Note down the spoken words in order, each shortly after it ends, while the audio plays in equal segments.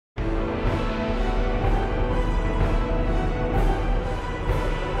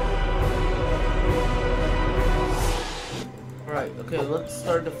Okay, let's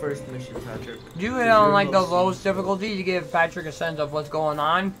start the first mission, Patrick. Do it on like the lowest difficulty to give Patrick a sense of what's going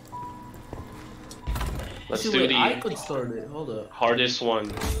on. Let's See, do wait, the I could start it. Hold up. hardest one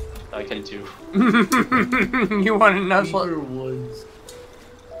I can do. You want to nuzlocke? Woods.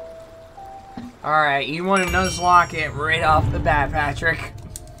 Alright, you want to nuzlocke it right off the bat, Patrick.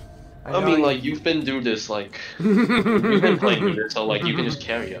 I mean, like, you've been through this, like, you've been playing with it, so, like, you can just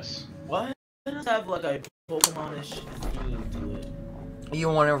carry us. What? It does have, like, a Pokemon-ish theme to it. You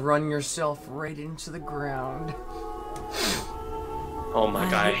want to run yourself right into the ground. Oh my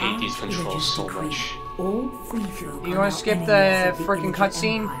god, I hate these controls so much. You want to skip the freaking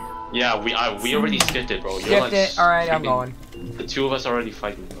cutscene? Yeah, we already skipped it, bro. You're Skipped like, it? Alright, I'm going. The two of us already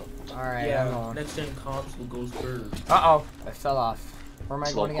fighting, bro. Alright, Yeah, I'm going. next gen comps will go first. Uh-oh, I fell off. Where am I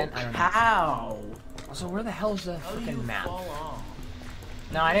Slow going again? I don't know. How? So where the hell's the How do freaking you map? fall off?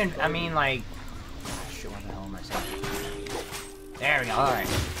 No, I didn't, I mean like... Shit, what the hell am I saying? There we go, alright.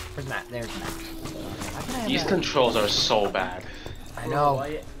 Where's the map? There's the map. How can I have These that? controls are so bad. I know.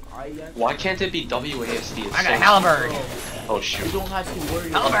 Why can't it be WASD? It's I got a so halberd. Oh You shoot. don't have to worry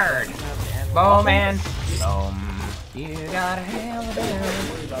Halberd. Boom, man. Boom. You got a hell of a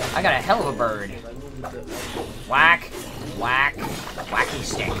bird. I got a hell of a bird. Whack. Whack. Whacking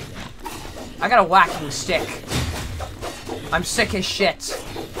stick. I got a whacking stick. I'm sick as shit.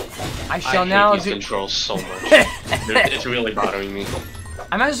 I shall now hate these do. controls so much. It's really bothering me.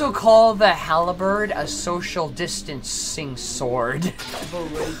 I might as well call the halberd a social distancing sword.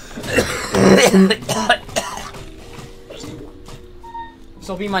 This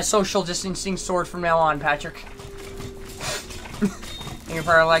will be my social distancing sword from now on, Patrick. You're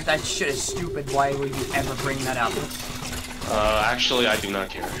probably like, that shit is stupid. Why would you ever bring that up? Actually, I do not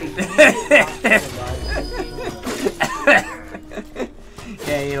care.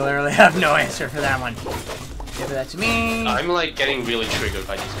 Yeah, you literally have no answer for that one. Give that to me. I'm like getting really triggered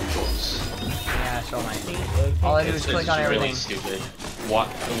by these controls. Yeah, so am I. All I do is click on everything. It's really stupid. Why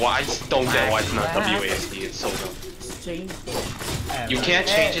I just don't get why it's not WASD. It's so dumb. You can't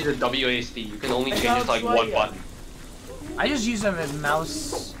change it to WASD. You can only change it to like one button. I just use a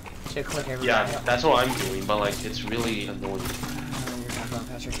mouse to click everything. Yeah, that's what I'm doing, but like it's really annoying.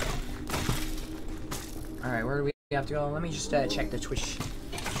 Alright, where do we have to go? Let me just check the Twitch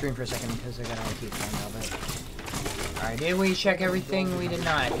stream for a second because I gotta keep playing now, but... Alright, did we check everything? We did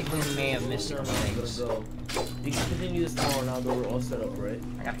not. I think we may have missed a couple things. We can continue this tomorrow now that we're all set up, right?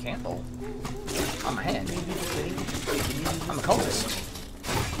 I got a candle on my head. I'm a cultist.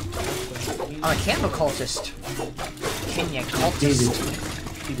 I'm a candle cultist. Kenya cultist.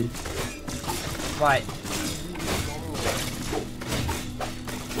 What?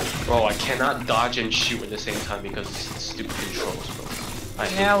 Bro, I cannot dodge and shoot at the same time because it's stupid controls, bro.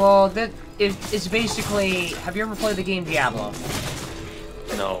 Yeah, well, it's basically... Have you ever played the game Diablo?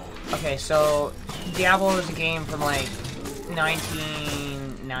 No. Okay, so Diablo is a game from like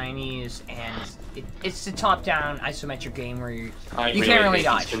 1990s, and it's the top-down isometric game where you can't really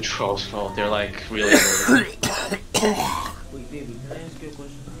dodge. These controls, bro. They're like really annoying. Wait, baby, can I ask you a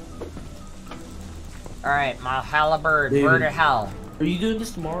question? Alright, my halberd, Baby. bird of hell. Are you doing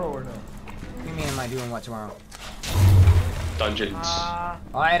this tomorrow or no? What do you mean, am I doing what tomorrow? Dungeons.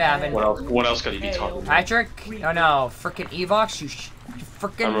 Alright, Avin. What else could he be talking about? Patrick? Oh no, frickin' Evox, you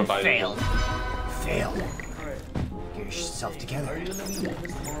frickin' failed. Failed. Alright. Get yourself together. Are you gonna be doing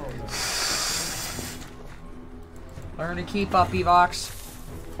this tomorrow or no? Learn to keep up, Evox.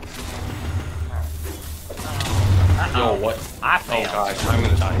 Yo, what? I Oh failed. gosh, I'm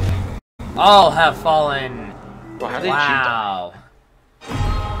gonna die. All have fallen. Bro, how did you Wow.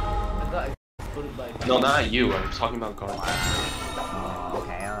 die? No, not you. I'm talking about Garnetzx. Oh,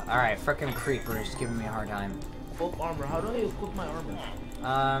 okay. Alright, frickin' creepers giving me a hard time. Full armor. How do I equip my armor?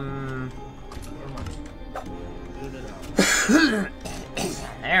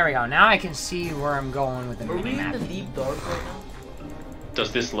 There we go. Now I can see where I'm going with the Are we in mini-map. the deep dark right now?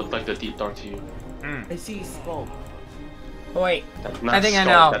 Does this look like the deep dark to you? I see skull. Oh, wait. That's not I think I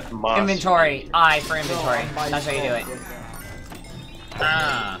skull, know. that's moss. Inventory. I for inventory. No, That's how you do it.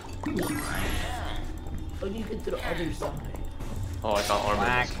 Ah. Oh, you get to the other side. Oh, I got armor.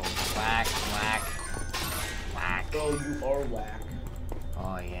 Whack. this one. Whack. Whack. Whack. Oh, you are whack.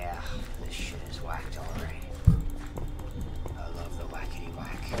 Oh, yeah. This shit is whacked already. I love the whackety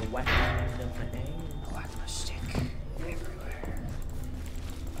whack. A whack I whack my stick everywhere.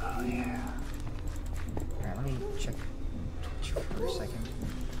 Oh, yeah. Alright, let me check Twitch for a second.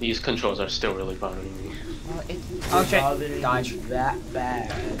 These controls are still really bothering me. Oh, shit. Dodge. That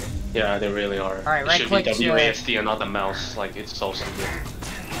bad. Yeah, they really are. Alright, it right should click be to- WASD and not the mouse. Like, it's so stupid.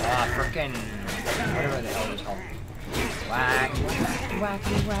 Frickin' whatever the hell it's called. Whack,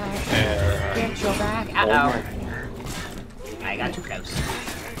 wacky, whack. Get your back. Oh Uh-oh. I got too close.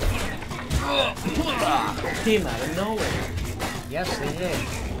 Came out of nowhere. Yes, they did.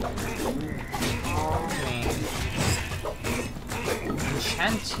 Okay.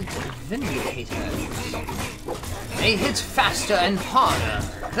 Enchanted Vindicators. They hit faster and harder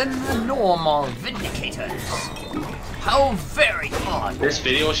than the normal Vindicators. How very odd. This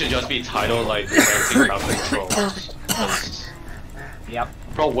video should just be titled like ranting about controls. Yep.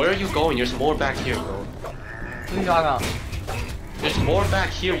 Bro, where are you going? There's more back here, bro. What are you talking about? There's more back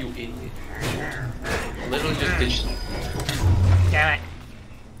here, you idiot. Literally just ditched. Damn it.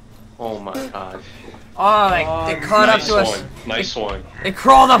 Oh my god. Oh, they caught up to us. Nice one. They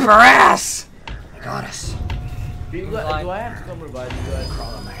crawled up our ass. They got us. Do I have to come revive you guys?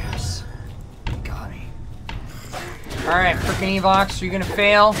 Crawled up my ass. They got me. Alright, frickin' Evox, are you gonna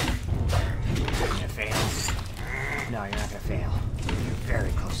fail? You're gonna fail. No, you're not gonna fail. You're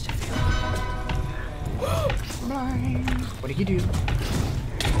very close to failing. What do you do?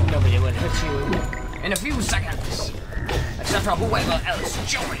 Nobody will hurt you in a few seconds. Except for whoever else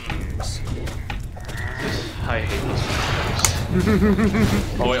joins. I hate these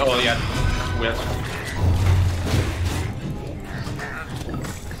videos. Oh wait, oh yeah. We have to...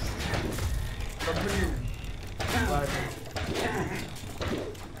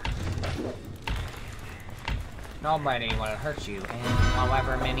 Nobody will hurt you in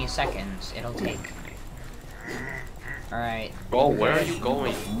however many seconds it'll take. Alright. Bro, where are you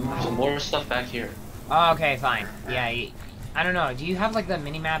going? There's more stuff back here. Oh, okay, fine. Yeah, I don't know. Do you have like the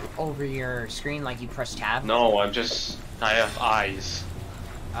mini-map over your screen like you press tab? No, I have eyes.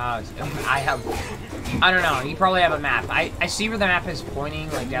 I don't know. You probably have a map. I see where the map is pointing,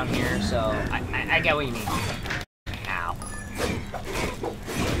 like down here, so I get what you mean. Ow.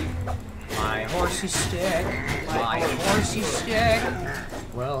 My horsey stick. My horsey stick.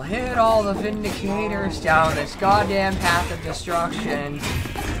 Will hit all the Vindicators down this goddamn path of destruction.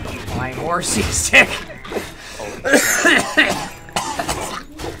 My horsey stick.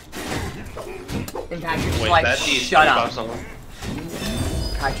 And Patrick's like, shut up.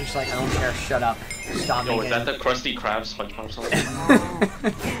 Patrick's like, I don't care, shut up. Stop me. Yo, is that the Krusty Krab SpongeBob song?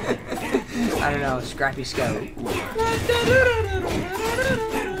 I don't know, Scrappy Scout.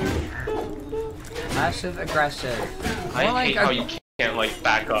 Passive aggressive. I hate how you can't like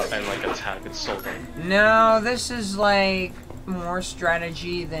back up and like attack, it's so good. No, this is like more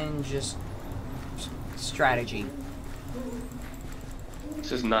strategy than just strategy.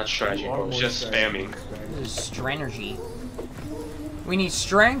 This is not strategy, bro. It's just spamming. This is strategy. We need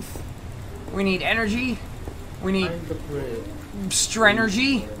strength. We need energy. We need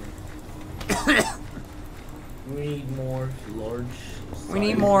strategy. We need more large. We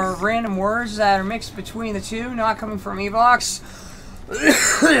need more random words that are mixed between the two, not coming from Evox.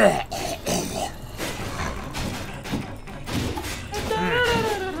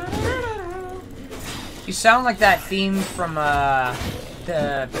 You sound like that theme from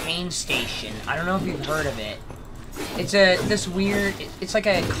the Pain Station. I don't know if you've heard of it. It's this weird. It's like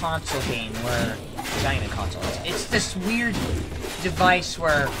a console game where it's not even a console. It's this weird device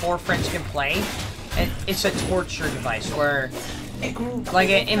where 4 friends can play, and it's a torture device where like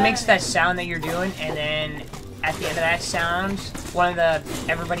it makes that sound that you're doing, and then at the end of that sound,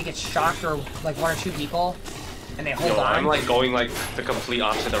 everybody gets shocked, or like 1 or 2 people, and they hold on. I'm like going like the complete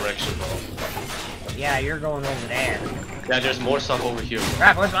opposite direction, bro. Yeah, you're going over there. Yeah, there's more stuff over here.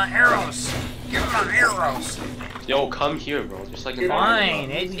 Crap, where's my arrows? Give me my arrows. Yo, come here, bro. Just like fine.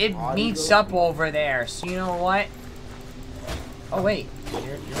 It meets up over there. So you know what? Oh wait, you're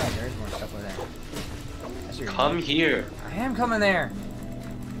right. There is more stuff over there. Come here. I am coming there.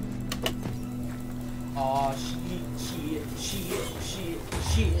 Oh shit.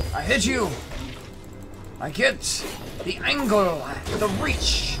 I hit you. I get the angle, the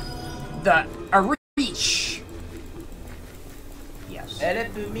reach, a reach. Yes.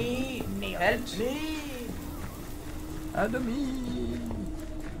 Help me. Help me. Help me.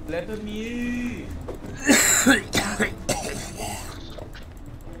 Help me.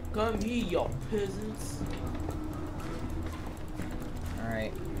 Come here, you peasants.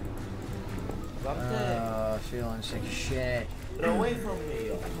 Alright. Feeling sick as shit. Get away from me,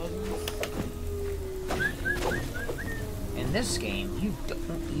 you peasants. In this game, you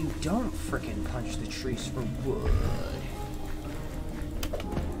don't frickin' punch the trees for wood.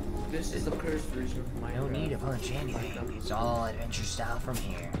 This is the cursed version of my. No need to punch anything. It's all adventure style from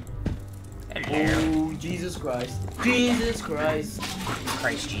here. Oh, Jesus Christ. Jesus Christ.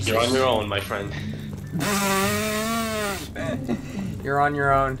 Christ Jesus. You're on your own, my friend. You're on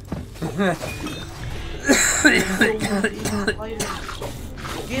your own.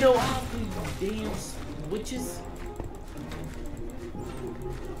 Get off, you damn witches. This is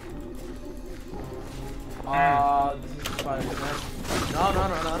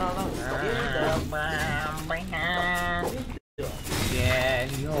fine. No.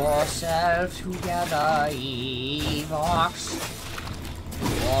 Get yourself together, Evox.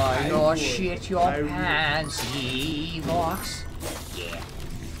 Or you'll shit your pants, Evox. Yeah.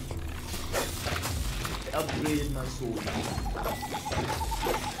 Upgraded my sword.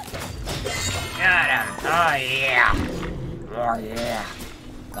 Got him. Oh yeah. Oh yeah.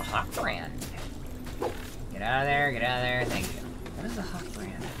 The Hawk brand. Get out of there, thank you. What is the Hawk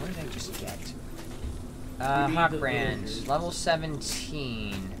brand? What did I just get? Hawk brand, level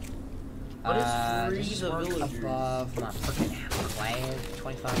 17. Just work above my freaking glaive.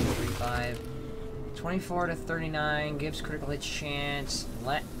 25 to 35. 24 to 39, gives critical hit chance.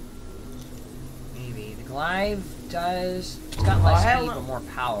 Maybe. The glaive does, it's got less speed but more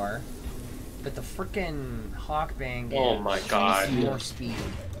power. But the freaking Hawk band gives more speed.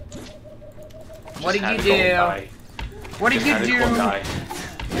 What did you do? What did you do?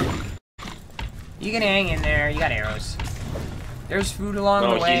 You can hang in there. You got arrows. There's food along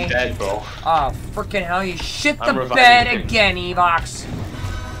the way. No, he's dead, bro. Oh, frickin' hell. You shit the bed again, Evox.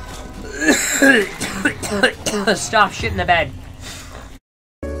 Stop shitting the bed.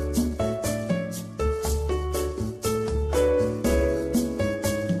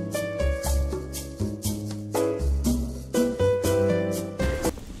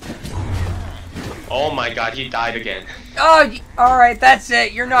 Oh my god, he died again. Oh, alright, that's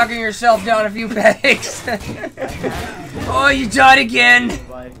it. You're knocking yourself down a few pegs. Oh, you died again.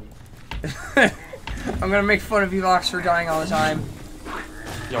 I'm gonna make fun of Evox for dying all the time.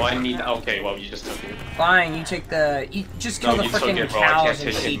 Yo, I need. Okay, well, you just took it. Fine, you take the. You just kill the freaking cows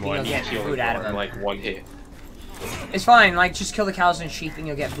and sheep and you'll get food out of them. Like one hit. It's fine, like, just kill the cows and sheep and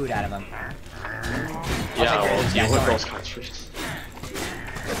you'll get food out of them. Yeah, well, deal with those countries.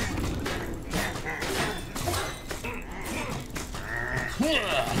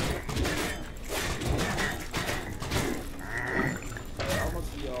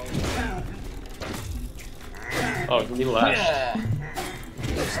 Oh, he left.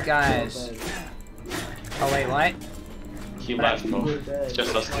 These guys. Oh wait, what? He left, bro. It's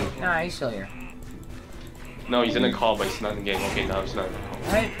just us two. Nah, he's still here. No, he's in the call, but he's not in the game. Okay, now he's not in the call.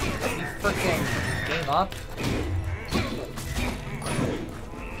 What? You freaking gave up?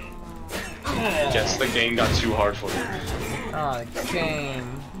 Guess the game got too hard for you. Oh, the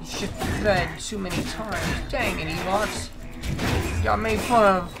game. You shit the bed too many times. Dang it, Evox. Got made fun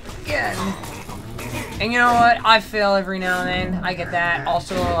of again. And you know what? I fail every now and then. I get that.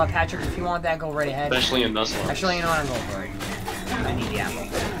 Also, Patrick, if you want that, go right ahead. Especially in Nuzlocke. Actually, you know what? I'm going for it. I need the apple.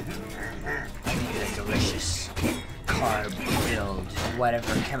 I need a delicious, carb-filled,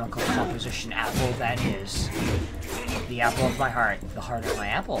 whatever chemical composition apple that is. The apple of my heart. The heart of my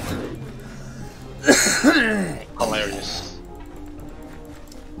apple. Hilarious.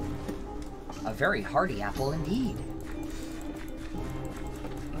 A very hearty apple indeed.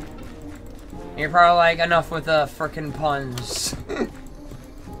 You're probably like, enough with the frickin' puns.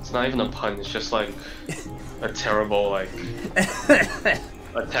 It's not even a pun, it's just like a terrible, like,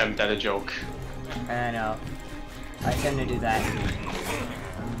 attempt at a joke. I know. I tend to do that.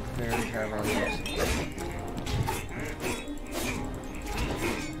 I'm very terrible at this.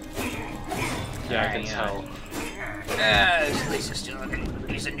 Yeah, I can tell. This place is still looking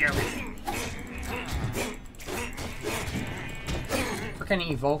decent here. Freaking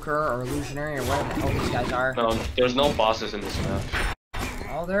Evoker or Illusionary or whatever the hell these guys are. No, there's no bosses in this map.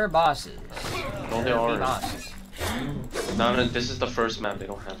 Oh, they're bosses. No, they are. Bosses. No, this is the first map they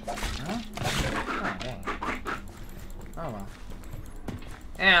don't have. Huh? Oh, dang. Oh, well.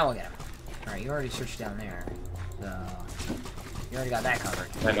 Yeah, we'll get him. Alright, you already searched down there. So, you already got that covered.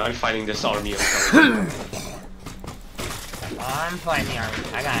 And I'm fighting this army of skeletons. I'm fighting the army.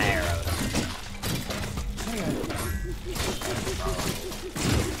 I got arrows.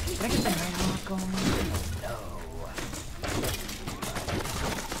 Did I get the arrow going? No.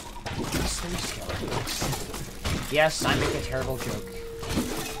 These three skeletons. Yes, I make a terrible joke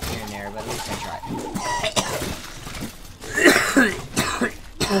here and there, but at least I tried.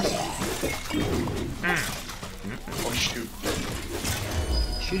 Oh shoot.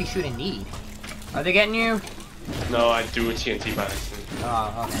 Shooty shoot indeed. Are they getting you? No, I do a TNT by accident.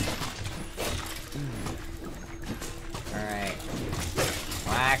 Oh, okay. Alright.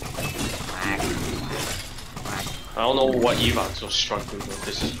 Whack. Whack. Whack. I don't know what Evox was struggling with.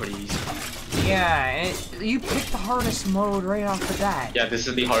 This is pretty easy. Yeah, you picked the hardest mode right off the bat. Yeah, this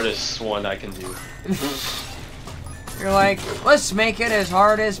is the hardest one I can do. You're like, let's make it as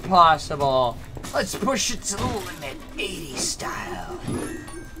hard as possible. Let's push it to the limit, 80s style.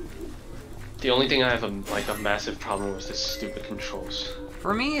 The only thing I have a massive problem with is stupid controls.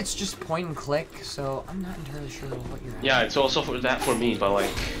 For me, it's just point and click, so I'm not entirely sure what you're. Yeah, it's also for that for me, but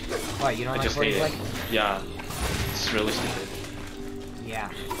like. What, you don't like point and click? Yeah, it's really stupid. Yeah.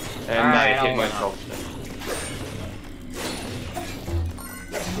 And I hit myself.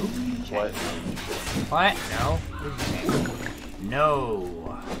 What? What? No. No.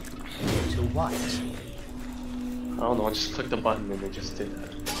 To what? I don't know. I just clicked the button and it just did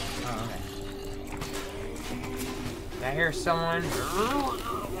that. Oh, okay. Did I hear someone?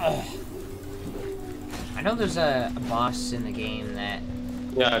 I know there's a boss in the game that...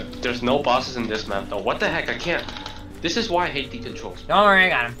 Yeah, there's no bosses in this map though. What the heck? I can't... This is why I hate the controls. Don't worry, I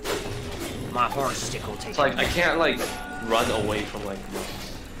got him. My horse stick will take It's like, I can't like run away from like monsters.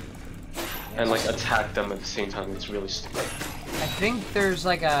 And like attack them at the same time. It's really stupid. I think there's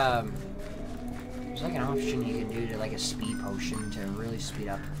like a... There's like an option you can do to like a speed potion to really speed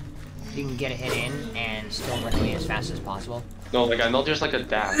up. You can get a hit in and still run away as fast as possible. No, like I know there's like a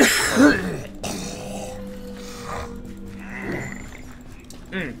dash.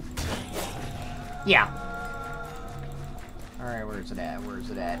 Yeah. Alright, where's it at? Where's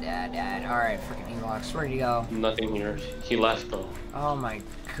it at? Dad. Alright, freaking Ewoks, where'd he go? Nothing here. He left though. Oh my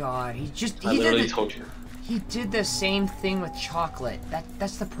god, he I literally told you. He did the same thing with chocolate.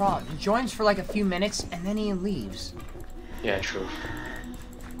 That's the problem. He joins for like a few minutes and then he leaves. Yeah, true.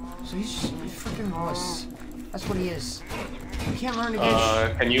 So he's freaking wuss. That's what he is. You can't learn to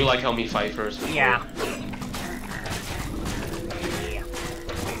get. Can you like help me fight first? Before? Yeah.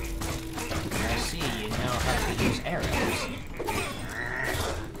 I see you know how to use arrows.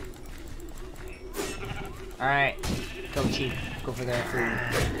 Alright. Go cheap. Go for their food.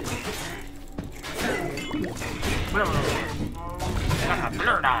 Blurred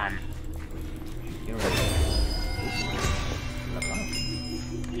on.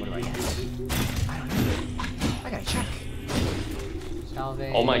 What do I get? I don't know. I gotta check.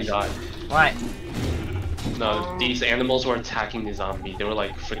 Salvage. Oh my god. What? No, these animals were attacking the zombie. They were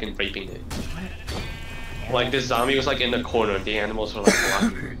like freaking raping it. What? Like this zombie was like in the corner. The animals were like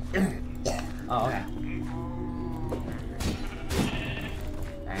blocking it. Oh, okay.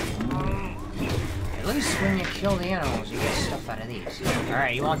 At least when you kill the animals, you get stuff out of these.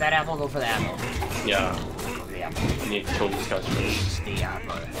 Alright, you want that apple? Go for the apple. Yeah. The apple. I need to kill these guys first. The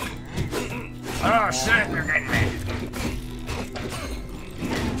apple. Oh shit, you're getting me.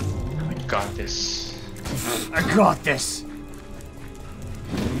 I got this. I got this.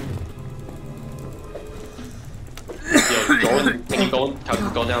 Yo, can you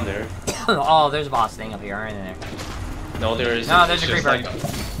go down there? Oh, there's a boss thing up here, aren't there? No, there isn't. No, there's a creeper.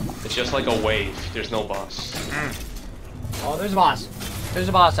 It's just like a wave. There's no boss. Oh, there's a boss. There's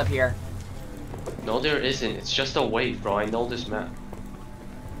a boss up here. No, there isn't. It's just a wave, bro. I know this map.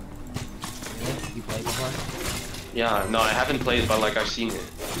 Really? You played before? Yeah, no, I haven't played, but like I've seen it.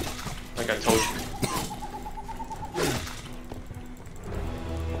 Like I told you.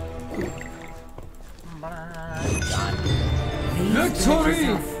 Victory!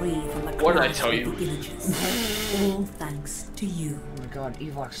 What did I tell you? All thanks to you. Oh my god,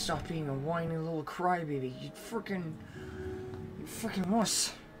 Evox, stop being a whiny little crybaby. You freaking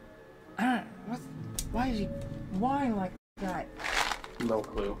wuss. What? Why is he whining like that? No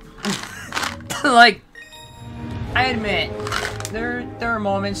clue. Like, I admit, there are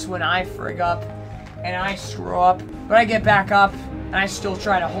moments when I frig up and I screw up, but I get back up and I still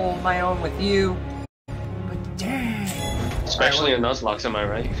try to hold my own with you. But dang. Especially in Nuzlocke, am I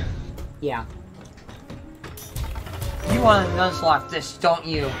right? Yeah. You want to Nuzlocke this, don't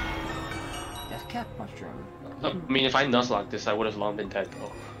you? That's cat mushroom. I mean, if I Nuzlocke this, I would have long been dead,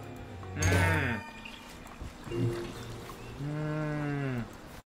 though.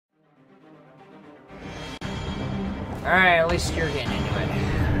 Alright, at least you're getting into it.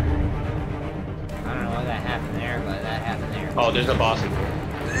 I don't know what that happened there, but that happened there. Oh, there's a boss in there.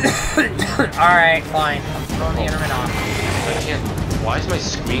 Alright, fine. I'm throwing the internet off. I can't. Why is my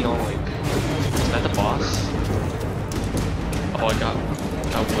screen all like. Is that the boss? Oh, I got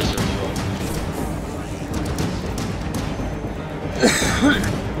wizard, bro.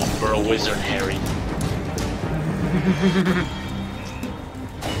 For a wizard, Harry.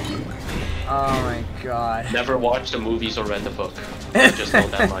 Oh my god. Never watched the movies or read the book. I just know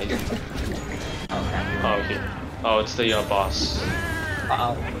that line. Okay. Oh, okay. Oh, it's the boss.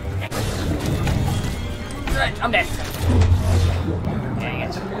 Uh-oh. Right, I'm dead. Dang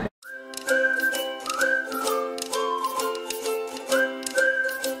it.